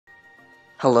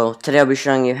Hello, today I'll be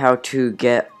showing you how to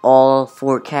get all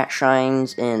 4 cat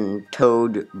shines in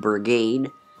Toad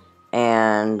Brigade.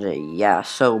 And yeah,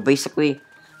 so basically,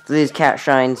 for these cat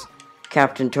shines,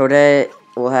 Captain Toadette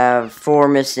will have 4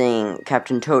 missing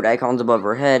Captain Toad icons above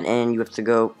her head, and you have to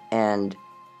go and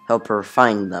help her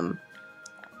find them.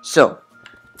 So,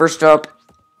 first up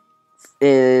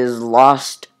is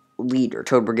Lost Leader,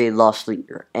 Toad Brigade Lost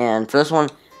Leader. And for this one,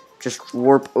 just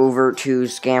warp over to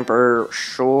Scamper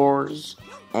Shores.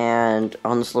 And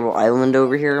on this little island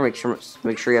over here, make sure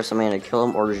you have somebody to kill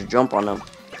them, or just jump on them.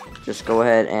 Just go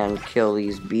ahead and kill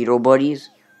these beetle buddies,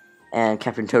 and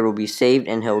Captain Toad will be saved,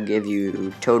 and he'll give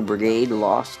you Toad Brigade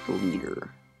Lost Leader.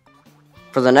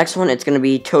 For the next one, it's going to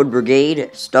be Toad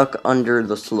Brigade Stuck Under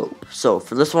the Slope. So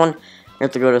for this one, you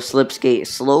have to go to Slipskate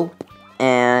Slope,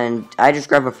 and I just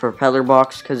grab a propeller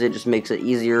box because it just makes it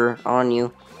easier on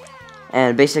you.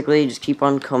 And basically, just keep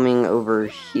on coming over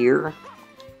here.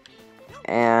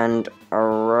 And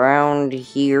around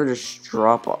here, just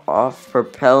drop off.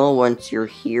 Propel once you're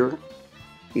here.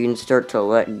 You can start to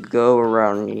let go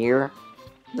around here.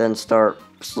 Then start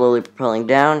slowly propelling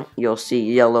down. You'll see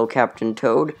yellow Captain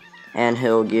Toad. And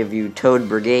he'll give you Toad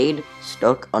Brigade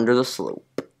Stuck Under the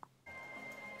Slope.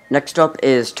 Next up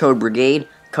is Toad Brigade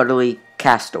Cuddly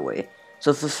Castaway.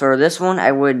 So for this one,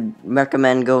 I would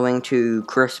recommend going to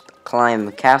Crisp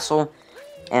Climb Castle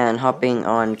and hopping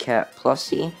on Cat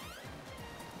Plussy.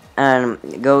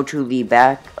 And go to the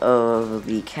back of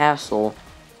the castle,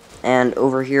 and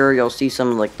over here you'll see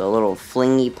some like the little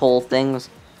flingy pole things,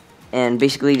 and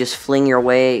basically just fling your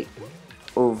way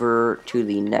over to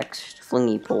the next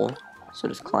flingy pole. So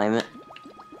just climb it,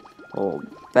 hold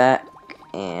back,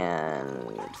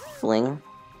 and fling.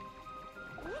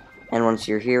 And once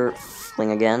you're here,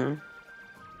 fling again.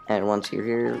 And once you're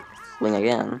here, fling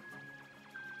again.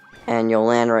 And you'll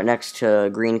land right next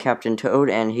to Green Captain Toad,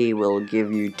 and he will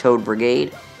give you Toad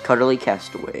Brigade Cuddly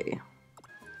Castaway.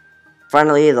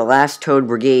 Finally, the last Toad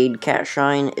Brigade cat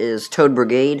shine is Toad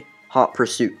Brigade Hot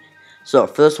Pursuit. So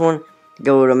for this one,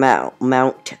 go to Mount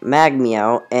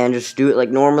Magmeow and just do it like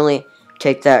normally.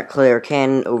 Take that clear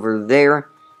cannon over there,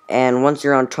 and once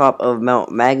you're on top of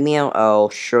Mount Magmeow, I'll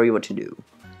show you what to do.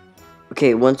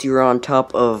 Okay, once you're on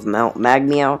top of Mount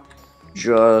Magmeow,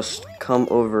 just come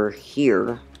over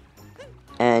here.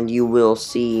 And you will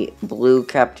see blue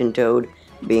Captain Toad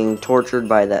being tortured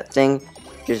by that thing.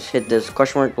 Just hit this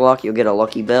question mark block, you'll get a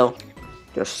lucky bell.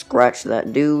 Just scratch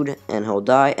that dude, and he'll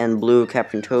die. And blue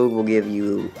Captain Toad will give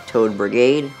you Toad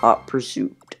Brigade Hot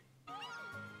Pursuit.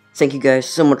 Thank you guys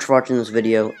so much for watching this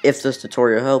video. If this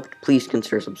tutorial helped, please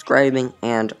consider subscribing.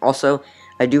 And also,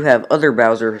 I do have other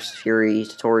Bowser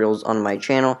series tutorials on my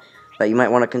channel that you might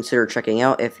want to consider checking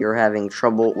out if you're having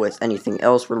trouble with anything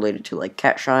else related to like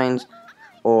cat shines,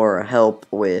 or help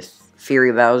with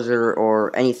Fury Bowser,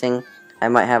 or anything. I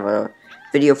might have a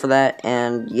video for that.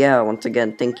 And yeah, once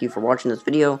again, thank you for watching this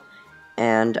video,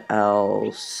 and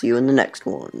I'll see you in the next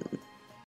one.